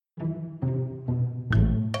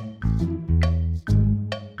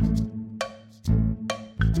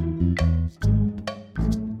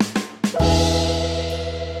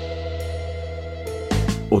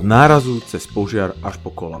Od nárazu cez požiar až po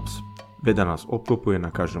kolaps. Veda nás obklopuje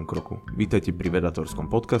na každom kroku. Vítajte pri vedatorskom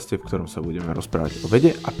podcaste, v ktorom sa budeme rozprávať o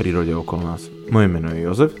vede a prírode okolo nás. Moje meno je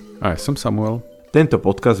Jozef. A ja som Samuel. Tento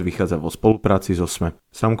podcast vychádza vo spolupráci so SME.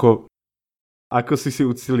 Samko, ako si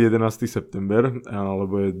uctil 11. september,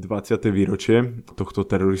 alebo je 20. výročie tohto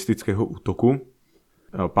teroristického útoku?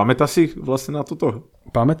 Pamätáš si vlastne na toto?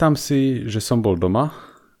 Pamätám si, že som bol doma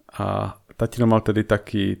a tatino mal tedy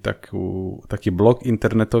taký blog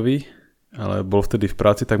internetový, ale bol vtedy v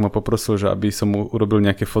práci, tak ma poprosil, že aby som mu urobil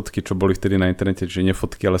nejaké fotky, čo boli vtedy na internete, že nie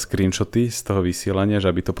fotky, ale screenshoty z toho vysielania, že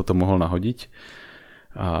aby to potom mohol nahodiť.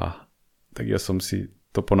 A tak ja som si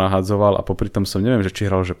to ponáhadzoval a popri tom som neviem, že či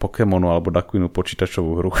hral, že Pokémonu alebo takú inú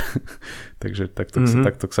počítačovú hru. Takže takto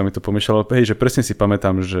sa mi to pomiešalo. Hej, že presne si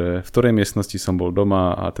pamätám, že v ktorej miestnosti som bol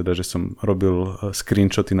doma a teda, že som robil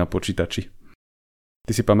screenshoty na počítači.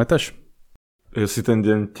 Ty si pamätáš? Ja si ten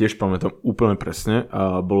deň tiež pamätám úplne presne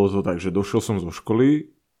a bolo to tak, že došiel som zo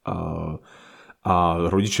školy a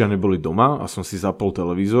rodičia neboli doma a som si zapol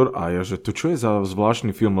televízor a ja, že to čo je za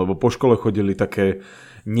zvláštny film, lebo po škole chodili také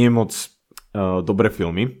nemoc dobré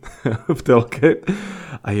filmy v telke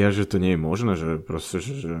a ja, že to nie je možné, že proste,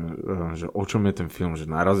 že o čom je ten film, že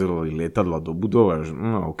narazili lietadla do budov a že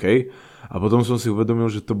OK. A potom som si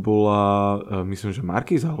uvedomil, že to bola, myslím, že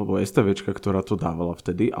Markíza alebo STVčka, ktorá to dávala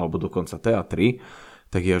vtedy, alebo dokonca TA3,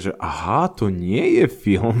 tak ja, že aha, to nie je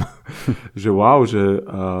film, že wow, že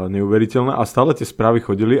neuveriteľné a stále tie správy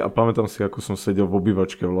chodili a pamätám si, ako som sedel v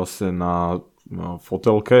obývačke vlastne na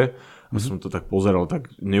fotelke a som to tak pozeral,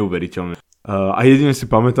 tak neuveriteľne. A jedine si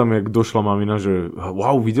pamätám, jak došla mamina, že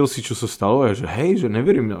wow, videl si, čo sa stalo? A ja, že hej, že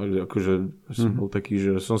neverím, akože som bol taký,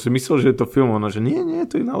 že som si myslel, že je to film, ona, že nie,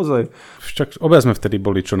 to je naozaj. Však obaja sme vtedy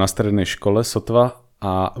boli čo na strednej škole, sotva,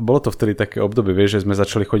 a bolo to vtedy také obdobie, vieš, že sme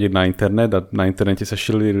začali chodiť na internet a na internete sa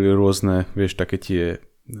šírili rôzne, vieš, také tie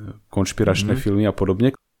konšpiračné filmy a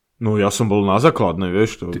podobne. No ja som bol na základnej,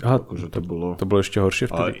 vieš, akože to bolo... To bolo ešte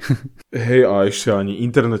horšie vtedy. Hej, a ešte ani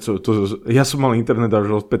internet, ja som mal internet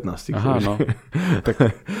až od 15. Aha, no.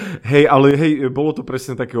 Tak... Hej, ale bolo to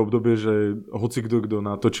presne také obdobie, že hoci kto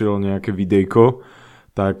natočil nejaké videjko,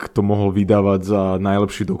 tak to mohol vydávať za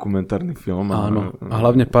najlepší dokumentárny film. Áno, a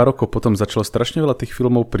hlavne pár rokov potom začalo strašne veľa tých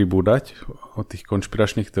filmov pribúdať o tých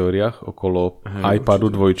konšpiračných teóriách okolo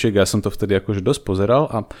iPadu dvojčiek. Ja som to vtedy akože dosť pozeral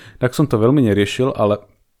a tak som to veľmi neriešil, ale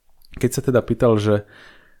keď sa teda pýtal, že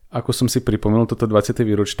ako som si pripomenul toto 20.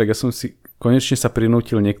 výročie, tak ja som si konečne sa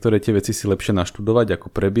prinútil niektoré tie veci si lepšie naštudovať, ako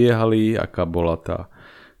prebiehali, aká bola tá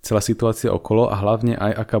celá situácia okolo a hlavne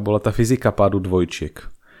aj aká bola tá fyzika pádu dvojčiek.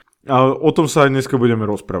 A o tom sa aj dneska budeme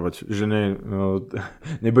rozprávať, že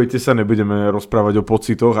nebojte sa, nebudeme rozprávať o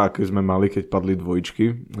pocitoch, aké sme mali, keď padli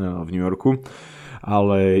dvojčky v New Yorku,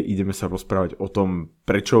 ale ideme sa rozprávať o tom,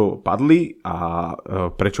 prečo padli a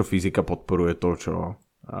prečo fyzika podporuje to,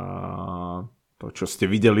 čo ste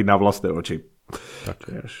videli na vlastné oči.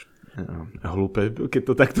 Tak. Hlúpe, keď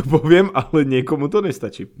to takto poviem, ale niekomu to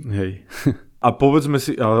nestačí. Hej. A povedzme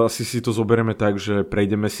si, asi si to zoberieme tak, že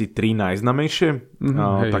prejdeme si 3 najznamejšie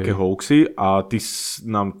také hoaxy a ty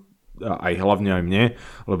nám, aj hlavne aj mne,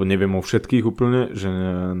 lebo neviem o všetkých úplne, že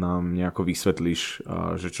nám nejako vysvetlíš,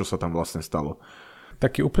 že čo sa tam vlastne stalo.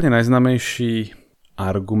 Taký úplne najznamejší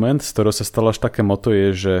argument, z ktorého sa stalo až také moto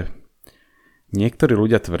je, že niektorí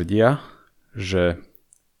ľudia tvrdia, že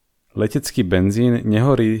letecký benzín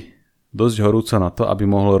nehorí dosť horúco na to, aby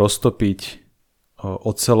mohol roztopiť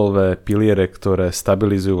oceľové piliere, ktoré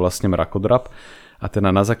stabilizujú vlastne mrakodrap. A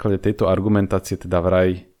teda na základe tejto argumentácie teda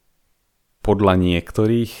vraj podľa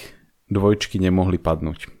niektorých dvojčky nemohli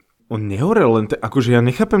padnúť. On nehorel len, akože ja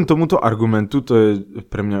nechápem tomuto argumentu, to je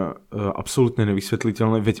pre mňa absolútne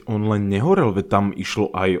nevysvetliteľné, veď on len nehorel, veď tam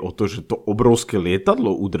išlo aj o to, že to obrovské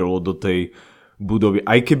lietadlo udrelo do tej budovy.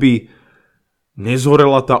 Aj keby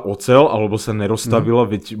nezhorela tá oceľ, alebo sa nerozstavila,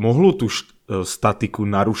 veď mohlo tú statiku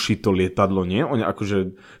narušiť to lietadlo, nie?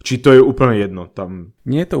 Akože, či to je úplne jedno tam?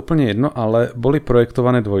 Nie je to úplne jedno, ale boli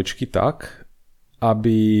projektované dvojčky tak,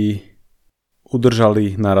 aby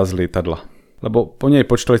udržali náraz lietadla. Lebo po nej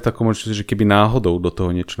počítali v takom možnosti, že keby náhodou do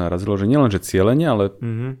toho niečo narazilo, že nielen, že cieľenie, ale...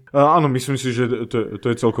 Áno, myslím si, že to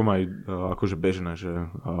je celkom aj akože bežné, že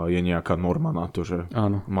je nejaká norma na to, že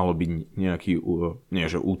malo byť nejaký, nie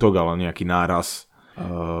že útok, ale nejaký náraz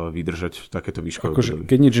vydržať takéto výškové. Akože,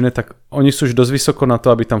 keď nič iné, tak oni sú už dosť vysoko na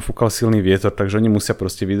to, aby tam fúkal silný vietor, takže oni musia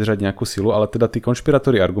proste vydržať nejakú silu, ale teda tí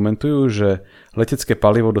konšpiratóri argumentujú, že letecké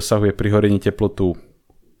palivo dosahuje pri horení teplotu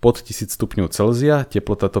pod 1000 stupňov Celzia,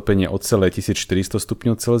 teplota topenia ocele je 1400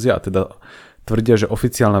 stupňov Celzia a teda tvrdia, že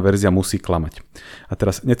oficiálna verzia musí klamať. A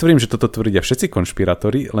teraz netvrdím, že toto tvrdia všetci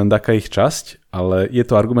konšpirátori, len taká ich časť, ale je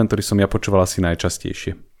to argument, ktorý som ja počúval asi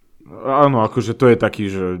najčastejšie. Áno, akože to je taký,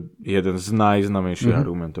 že jeden z najznámejších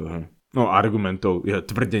argumentov. Hej. No argumentov, je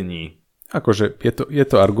tvrdení. Akože je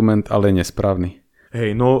to argument, ale nesprávny.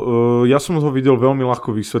 Hej, no ja som ho videl veľmi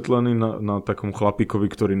ľahko vysvetlený na takom chlapíkovi,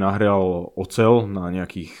 ktorý nahrial oceľ na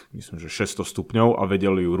nejakých, myslím, že 600 stupňov a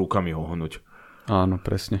vedeli ju rukami ohnúť. Áno,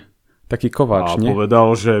 presne. Taký kováč, nie? A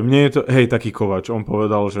povedal, že mne je to, taký kováč, on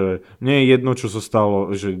povedal, že mne je jedno, čo sa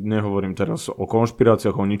stalo, že nehovorím teraz o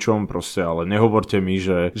konšpiráciách, o ničom proste, ale nehovorte mi,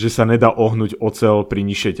 že sa nedá ohnúť oceľ pri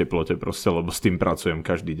nižšej teplote proste, lebo s tým pracujem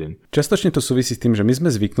každý deň. Častočne to súvisí s tým, že my sme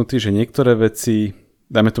zvyknutí, že niektoré veci,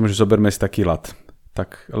 dajme tomu, že zoberme si taký ľad.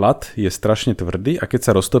 Tak ľad je strašne tvrdý a keď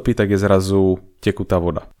sa roztopí, tak je zrazu tekutá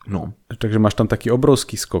voda. No. Takže máš tam taký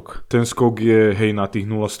obrovský skok. Ten skok je, na tých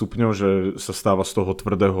 0 stupňov, že sa stáva z toho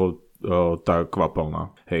tvrdého tá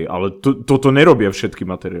kvapalná. Hej, ale toto nerobia všetky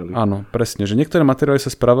materiály. Áno, presne, že niektoré materiály sa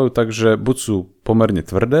správajú tak, že buď sú pomerne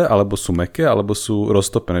tvrdé, alebo sú mäkké, alebo sú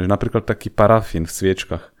roztopené. Že napríklad taký parafín v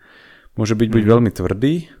sviečkach. Môže byť buď veľmi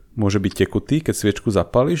tvrdý, môže byť tekutý, keď sviečku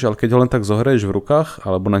zapálíš, ale keď ho len tak zohreješ v rukách,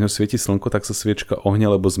 alebo na ňo svieti slnko, tak sa sviečka ohne,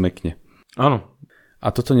 alebo zmekne. Áno. A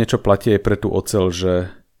toto niečo platí aj pre tú oceľ, že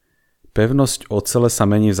pevnosť ocele sa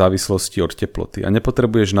mení v závislosti od teploty a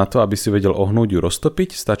nepotrebuješ na to, aby si vedel ohnúť ju,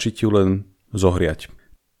 roztopiť, stačí ti ju len zohriať.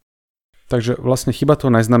 Takže vlastne chyba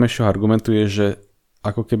toho najznámejšieho argumentu je, že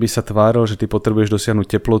ako keby sa tváril, že ty potrebuješ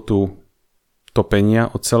dosiahnuť teplotu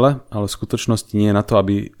topenia ocele, ale v skutočnosti nie je na to,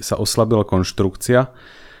 aby sa oslabila konštrukcia,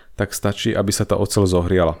 tak stačí, aby sa tá oceľ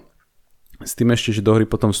zohriala. S tým ešte, že do hry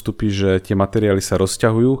potom vstupí, že tie materiály sa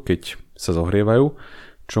rozťahujú, keď sa zohrievajú,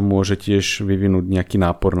 čo môže tiež vyvinúť nejaký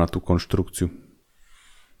nápor na tú konštrukciu.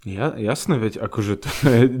 Jasné, veď akože to,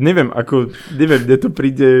 neviem, mne to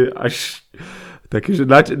príde až také, že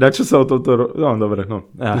na čo sa o tomto... No, dobre, no.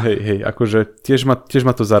 Hej, akože tiež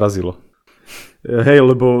ma to zarazilo. Hej,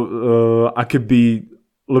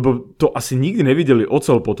 lebo to asi nikdy nevideli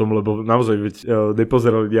oceľ potom, lebo naozaj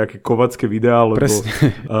nepozerali nejaké kovacké videá, lebo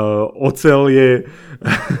oceľ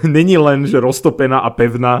není len, že roztopená a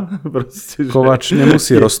pevná. Proste, kovač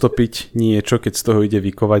nemusí roztopiť niečo, keď z toho ide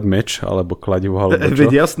vykovať meč, alebo kladivo, alebo čo.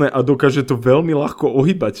 Veď jasné, a dokáže to veľmi ľahko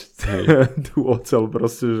ohýbať, tú oceľ,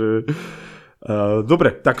 proste, že...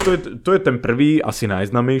 Dobre, tak to je ten prvý, asi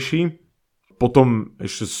najznámejší. Potom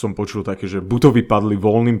ešte som počul také, že butovy padli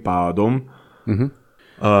voľným pádom.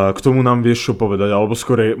 K tomu nám vieš čo povedať, alebo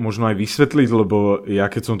skôr možno aj vysvetliť, lebo ja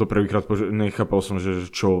keď som to prvýkrát nechápal som,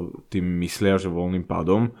 že čo tým myslia, že voľným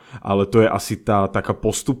pádom, ale to je asi tá taká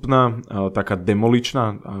postupná, taká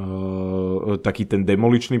demoličná, taký ten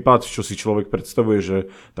demoličný pád, čo si človek predstavuje, že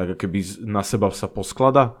tak keby na seba sa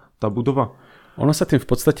poskladá tá budova. Ono sa tým v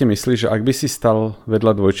podstate myslí, že ak by si stal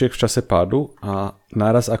vedľa dvojčiek v čase pádu a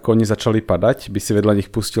naraz ako oni začali padať, by si vedľa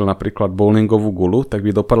nich pustil napríklad bowlingovú gulu, tak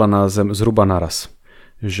by dopadla na zem zhruba naraz.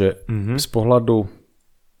 Že z pohľadu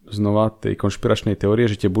znova tej konšpiračnej teórie,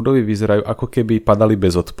 že tie budovy vyzerajú ako keby padali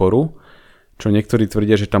bez odporu, čo niektorí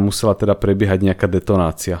tvrdia, že tam musela teda prebiehať nejaká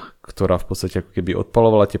detonácia, ktorá v podstate ako keby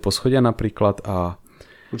odpalovala tie poschodia napríklad a...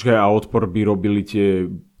 Počkaj, a odpor by robili tie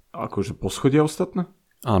akože poschodia ostatné?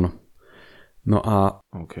 Áno. No a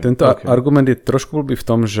tento argument je trošku blbý v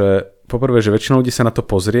tom, že poprvé, že väčšina ľudí sa na to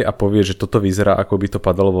pozrie a povie, že toto vyzerá ako by to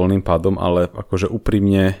padalo voľným pádom, ale akože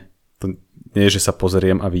úprimne to nie je, že sa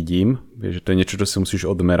pozriem a vidím, vieš, že to je niečo, čo si musíš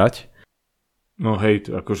odmerať. No hej,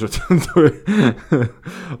 akože to je...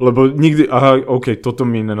 Lebo nikdy... toto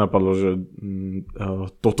mi nenapadlo, že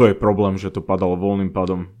toto je problém, že to padalo voľným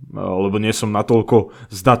pádom. Lebo nie som natoľko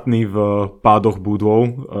zdatný v pádoch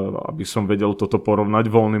budov, aby som vedel toto porovnať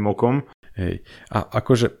voľným okom. Hej. A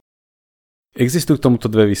akože existujú k tomuto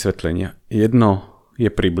dve vysvetlenia. Jedno je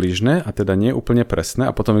približné a teda nie úplne presné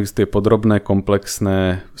a potom existuje podrobné,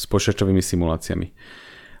 komplexné s počítačovými simuláciami.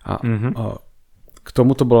 A k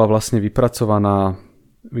tomuto bola vlastne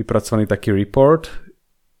vypracovaný taký report,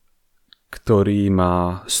 ktorý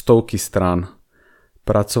má stovky strán.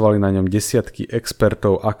 Pracovali na ňom desiatky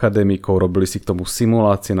expertov, akademikov, robili si k tomu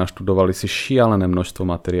simulácie, naštudovali si šialené množstvo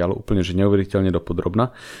materiálu, úplne že neuveriteľne dopodrobna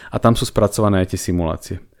a tam sú spracované aj tie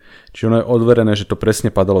simulácie. Čiže ono je odverené, že to presne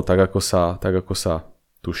padalo tak, ako sa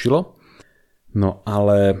tušilo. No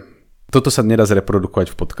ale toto sa nedá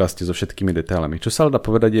zreprodukovať v podcaste so všetkými detailami. Čo sa dá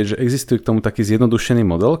povedať je, že existuje k tomu taký zjednodušený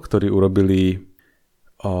model, ktorý urobili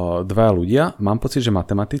dvaja ľudia, mám pocit, že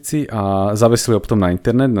matematici a zavesili ho potom na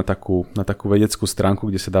internet, na takú vedeckú stránku,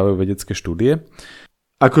 kde sa dávajú vedecké štúdie.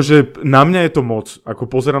 Akože na mňa je to moc. Ako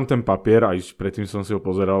pozerám ten papier, aj predtým som si ho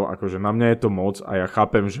pozeral, akože na mňa je to moc a ja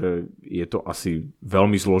chápem, že je to asi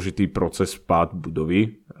veľmi zložitý proces pád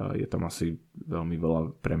budovy. Je tam asi veľmi veľa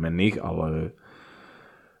premenných, ale...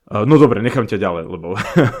 No dobre, nechám ťa ďalej, lebo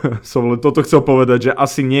som len toto chcel povedať, že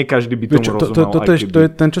asi nie každý by tomu rozumal. To je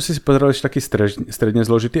ten, čo si pozeral, ešte taký stredne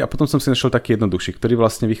zložitý a potom som si našiel taký jednoduchší, ktorý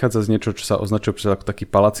vlastne vychádza z niečo, čo sa označuje ako taký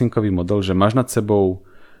palacinkový model, že máš nad sebou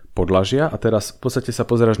podlažia a teraz v podstate sa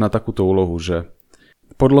pozeráš na takúto úlohu, že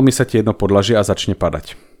podlomí sa ti jedno podlažie a začne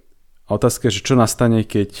padať. A otázka je, že čo nastane,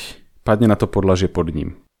 keď padne na to podlažie pod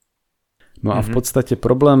ním. No a v podstate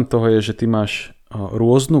problém toho je, že ty máš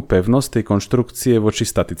rôznu pevnosť tej konštrukcie voči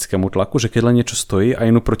statickému tlaku, že keď len niečo stojí a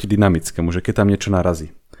inú proti dynamickému, že keď tam niečo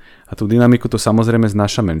narazí. A tú dynamiku to samozrejme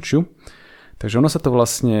znáša menšiu. Takže ono sa to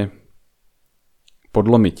vlastne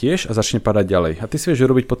podlomí tiež a začne padať ďalej. A ty si vieš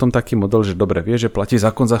urobiť potom taký model, že dobre, vieš, že platí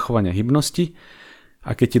zákon zachovania hybnosti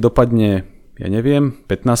a keď ti dopadne, ja neviem,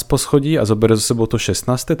 15 poschodí a zoberie so sebou to 16,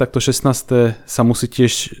 tak to 16 sa musí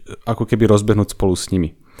tiež ako keby rozbehnúť spolu s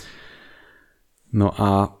nimi. No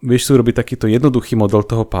a vieš si urobiť takýto jednoduchý model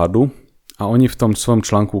toho pádu a oni v tom svojom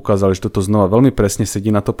článku ukázali, že toto znova veľmi presne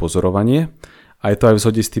sedí na to pozorovanie a je to aj v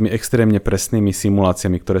zhode s tými extrémne presnými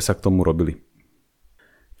simuláciami, ktoré sa k tomu robili.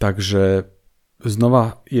 Takže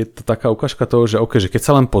znova je to taká ukážka toho, že OK, že keď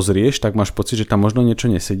sa len pozrieš, tak máš pocit, že tam možno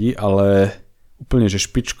niečo nesedí, ale úplne, že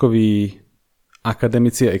špičkoví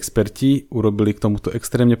akademici a experti urobili k tomuto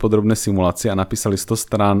extrémne podrobné simulácie a napísali 100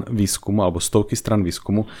 strán výskumu alebo stovky strán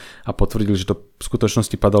výskumu a potvrdili, že to v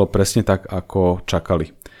skutočnosti padalo presne tak, ako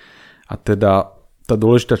čakali. A teda tá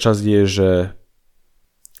dôležitá časť je, že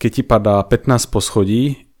keď ti padá 15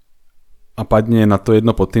 poschodí a padne na to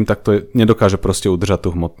jedno pod tým, tak to nedokáže proste udržať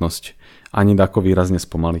tú hmotnosť. Ani ako výrazne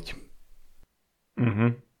spomaliť.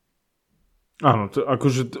 Áno,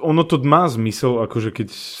 akože ono to má zmysel, akože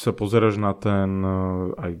keď sa pozeráš na ten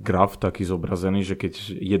aj graf taký zobrazený, že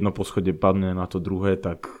keď jedno poschodie padne na to druhé,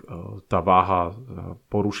 tak tá váha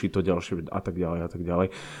poruší to ďalšie a tak ďalej a tak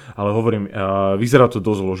ďalej. Ale hovorím, vyzerá to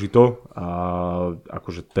dosť zložito a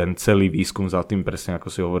akože ten celý výskum za tým, presne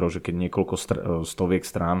ako si hovoril, že keď niekoľko stoviek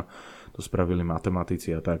strán to spravili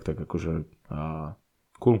matematici a tak akože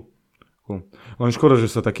cool. Len škoda,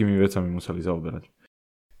 že sa takými vecami museli zaoberať.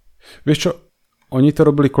 Vieš čo, oni to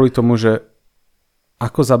robili kvôli tomu, že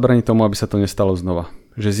ako zabraniť tomu, aby sa to nestalo znova.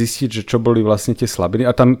 Že zistiť, že čo boli vlastne tie slabiny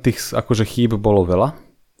a tam tých akože chýb bolo veľa.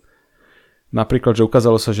 Napríklad, že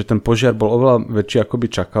ukázalo sa, že ten požiar bol oveľa väčší, ako by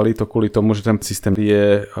čakali, to kvôli tomu, že ten systém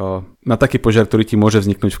je na taký požiar, ktorý ti môže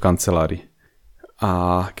vzniknúť v kancelárii.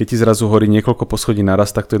 A keď ti zrazu horí niekoľko poschodí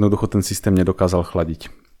naraz, tak to jednoducho ten systém nedokázal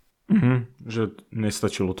chladiť. Že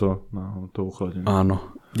nestačilo to na to ochladenie.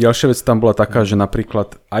 Áno. Ďalšia vec tam bola taká, že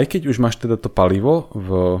napríklad, aj keď už máš teda to palivo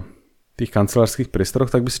v tých kancelárskych priestoroch,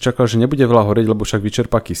 tak by si čakal, že nebude veľa horeť, lebo však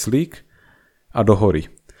vyčerpá kyslík a dohorí.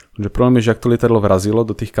 Že problém je, že ak to lietadlo vrazilo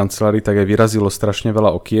do tých kancelárií, tak aj vyrazilo strašne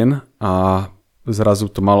veľa okien a zrazu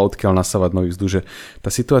to malo odkiaľ nasávať nový vzduch. Že tá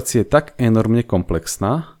situácia je tak enormne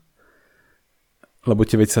komplexná, lebo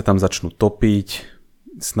tie veci sa tam začnú topiť,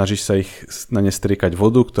 snažíš sa ich na ne striekať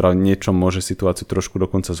vodu, ktorá niečom môže situáciu trošku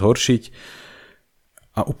dokonca zhoršiť.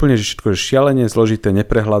 A úplne, že všetko je šialene, zložité,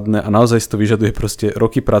 neprehľadné a naozaj to vyžaduje proste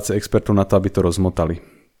roky práce expertov na to, aby to rozmotali.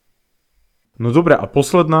 No dobre, a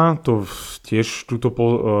posledná, to tiež túto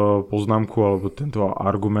poznámku alebo tento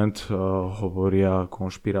argument hovoria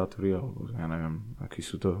konšpirátori, alebo ja neviem, akí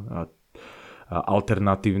sú to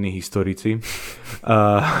alternatívni historici,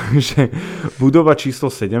 že budova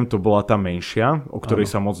číslo 7 to bola tá menšia, o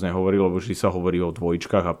ktorej sa moc nehovorí, lebo vždy sa hovorí o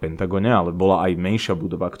dvojčkách a Pentagone, ale bola aj menšia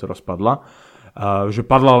budova, ktorá spadla. Že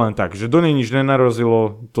padla len tak, že do nej nič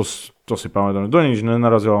nenarazilo, to si pamätám, do nej nič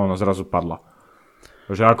nenarazilo, ona zrazu padla.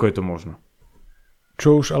 Že ako je to možno?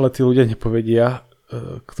 Čo už ale tí ľudia nepovedia,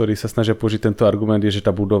 ktorí sa snažia použiť tento argument, je, že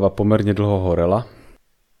tá budova pomerne dlho horela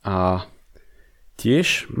a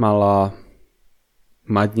tiež mala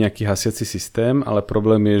mať nejaký hasiaci systém, ale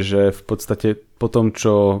problém je, že v podstate po tom,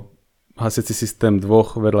 čo hasiaci systém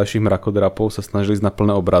dvoch vedľajších mrakodrapov sa snažili ísť na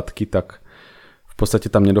plné obratky, tak v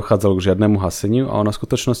podstate tam nedochádzalo k žiadnemu haseniu a ona v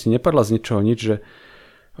skutočnosti nepadla z ničoho nič, že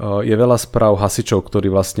je veľa správ hasičov,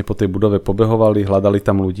 ktorí vlastne po tej budove pobehovali, hľadali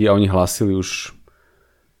tam ľudí a oni hlásili už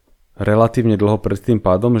relatívne dlho pred tým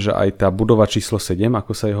pádom, že aj tá budova číslo 7,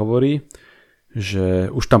 ako sa jej hovorí,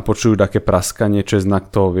 že už tam počujú také praskanie, čo je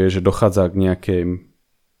znak toho, vie, že dochádza k nejakej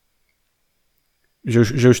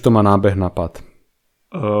že už to má nábeh na pád.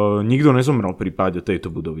 Nikto nezomrel pri páde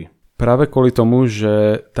tejto budovy. Práve kvôli tomu,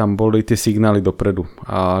 že tam boli tie signály dopredu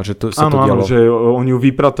a že to sa to dialo. Áno, že oni ju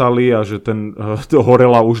vypratali a že to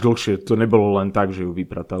horela už dlhšie. To nebolo len tak, že ju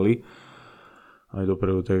vypratali. aj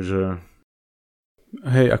dopredu, takže...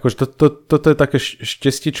 Hej, akože toto je také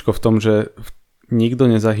štestičko v tom, že nikto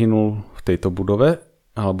nezahynul v tejto budove,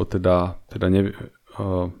 alebo teda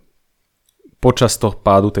počas toho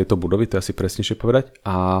pádu tejto budovy, to je asi presnejšie povedať.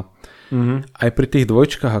 A aj pri tých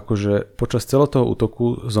dvojčkách, akože počas celého toho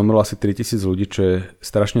útoku zomrelo asi 3000 ľudí, čo je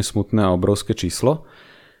strašne smutné a obrovské číslo.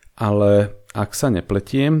 Ale ak sa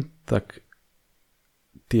nepletiem, tak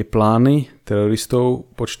tie plány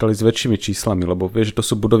teroristov počítali s väčšími číslami, lebo vieš, že to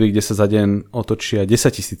sú budovy, kde sa za deň otočia 10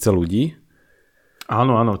 000 ľudí.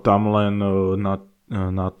 Áno, tam len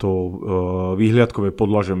na to výhliadkové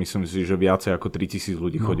podlaže myslím si, že viacej ako 3000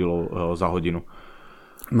 ľudí chodilo za hodinu.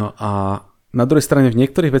 No a na druhej strane v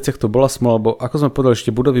niektorých veciach to bola smola, lebo ako sme povedali,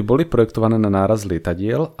 ešte budovy boli projektované na náraz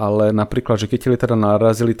lietadiel, ale napríklad, že keď tie lietadlá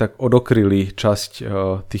narazili, tak odokryli časť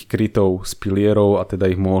tých krytov z pilierov a teda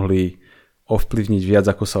ich mohli ovplyvniť viac,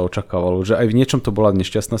 ako sa očakávalo. Že aj v niečom to bola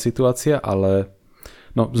nešťastná situácia, ale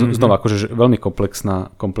znova akože veľmi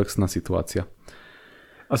komplexná situácia.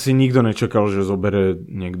 Asi nikto nečakal, že zobere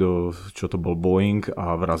niekto, čo to bol Boeing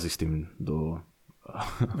a vrazí s tým do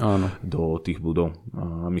tých budov.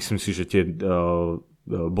 A myslím si, že tie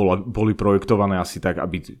boli projektované asi tak,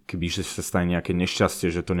 aby keby sa stane nejaké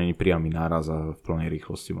nešťastie, že to není priamy náraz a v plnej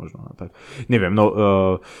rýchlosti možno. Tak. Neviem,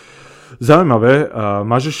 zaujímavé.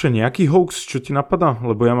 Máš ešte nejaký hoax, čo ti napadá?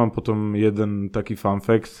 Lebo ja mám potom jeden taký fun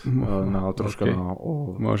fact.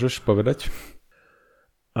 Môžeš povedať?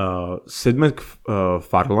 Seth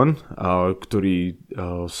MacFarlane, ktorý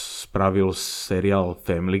spravil seriál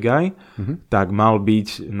Family Guy, tak mal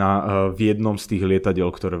byť v jednom z tých lietadiel,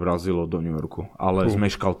 ktoré vrazilo do New Yorku. Ale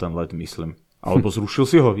zmeškal ten let, myslím. Alebo zrušil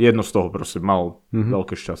si ho? Jedno z toho proste. Mal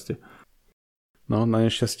veľké šťastie. No, na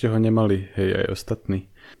nešťastie ho nemali. Hej, aj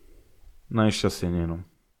ostatní. Na nešťastie nie, no.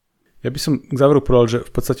 Ja by som k záveru povedal, že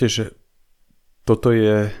v podstate, že toto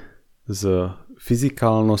je z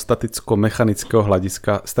fyzikálno-staticko-mechanického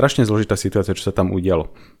hľadiska strašne zložitá situácia, čo sa tam udialo.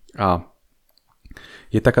 A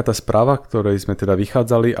je taká tá správa, ktorej sme teda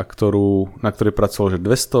vychádzali a na ktorej pracovalo, že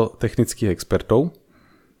 200 technických expertov,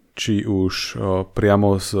 či už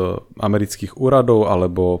priamo z amerických úradov,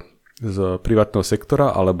 alebo z privátneho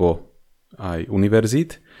sektora, alebo aj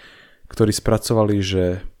univerzít, ktorí spracovali,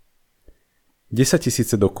 že 10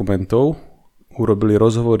 000 dokumentov, urobili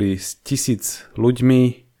rozhovory s 1000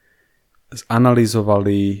 ľuďmi,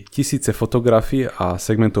 zanalizovali 1000 fotografií a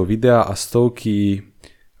segmentov videa a stovky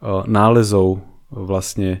nálezov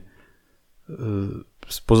vlastne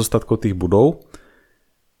z pozostatkov tých budov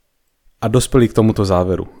a dospeli k tomuto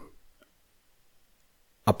záveru.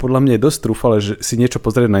 A podľa mňa je dosť trúfale, že si niečo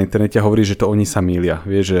pozrieť na internete a hovorí, že to oni sa mýlia.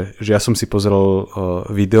 Vieš, že ja som si pozrel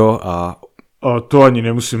video a to ani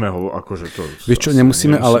nemusíme akože to... Vieš čo,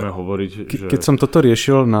 nemusíme ale hovoriť, že... keď som toto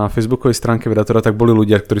riešil na facebookovej stránke Vedatora, tak boli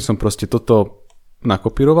ľudia, ktorí som proste toto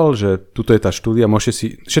nakopíroval, že tuto je tá štúdia, môžete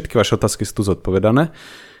si, všetky vaše otázky sú tu zodpovedané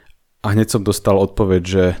a hneď som dostal odpoveď,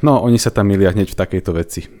 že oni sa tam milia hneď v takejto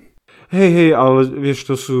veci. Hej, ale vieš,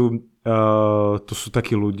 to sú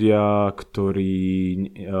takí ľudia, ktorí...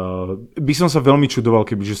 by som sa veľmi čudoval,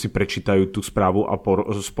 kebyže si prečítajú tú správu a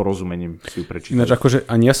s porozumením si ju prečítajú. Ináč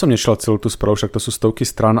akože ani ja som nešiel celú tú správu, však to sú stovky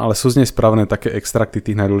strán, ale sú z nej spravené také extrakty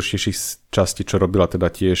tých najdôležitejších častí, čo robila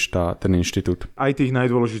teda tiež ten inštitút. Aj tých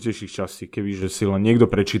najdôležitejších častí, kebyže si len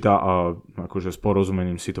niekto prečíta a akože s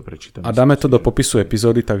porozumením si to prečíta. A dáme to do popisu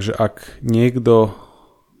epizódy, takže ak niekto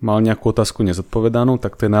mal nejakú otázku nezodpovedanú,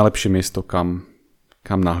 tak to je najlepšie miesto, kam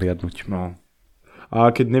nahliadnúť. No. A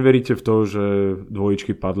keď neveríte v to, že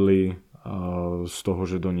dvojičky padli z toho,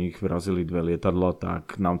 že do nich vrazili 2 lietadla,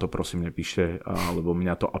 tak nám to prosím nepíšte, lebo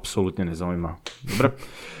mňa to absolútne nezaujíma. Dobre?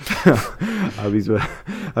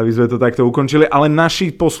 aby sme to takto ukončili. Ale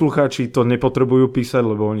naši poslucháči to nepotrebujú písať,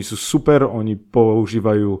 lebo oni sú super, oni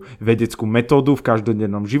používajú vedeckú metódu v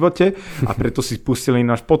každodennom živote a preto si pustili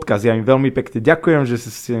náš podcast. Ja im veľmi pekne ďakujem, že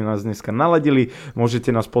ste nás dneska naladili.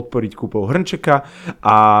 Môžete nás podporiť kúpou hrnčeka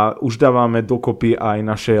a už dávame dokopy aj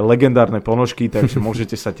naše legendárne ponožky, takže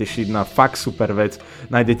môžete sa tešiť na fakt super vec.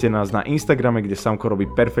 Nájdete nás na Instagrame, kde Samko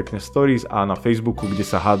robí perfektné stories a na Facebooku, kde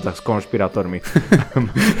sa hádza s konšpirátormi.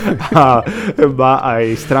 A má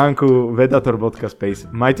aj stránku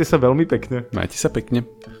vedator.space. Majte sa veľmi pekne. Majte sa pekne.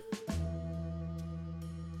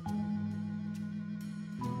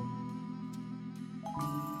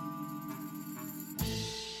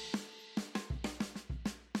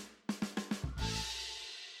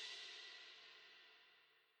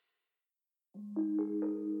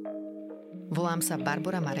 Vo Volám sa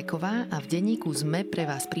Barbora Mareková a v denníku SME pre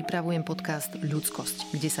vás pripravujem podcast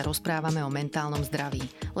Ľudskosť, kde sa rozprávame o mentálnom zdraví,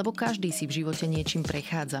 lebo každý si v živote niečím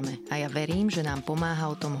prechádzame a ja verím, že nám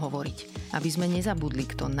pomáha o tom hovoriť, aby sme nezabudli,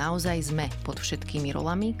 kto naozaj sme pod všetkými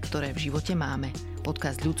rolami, ktoré v živote máme.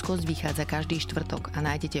 Podcast Ľudskosť vychádza každý štvrtok a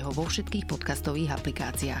nájdete ho vo všetkých podcastových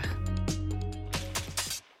aplikáciách.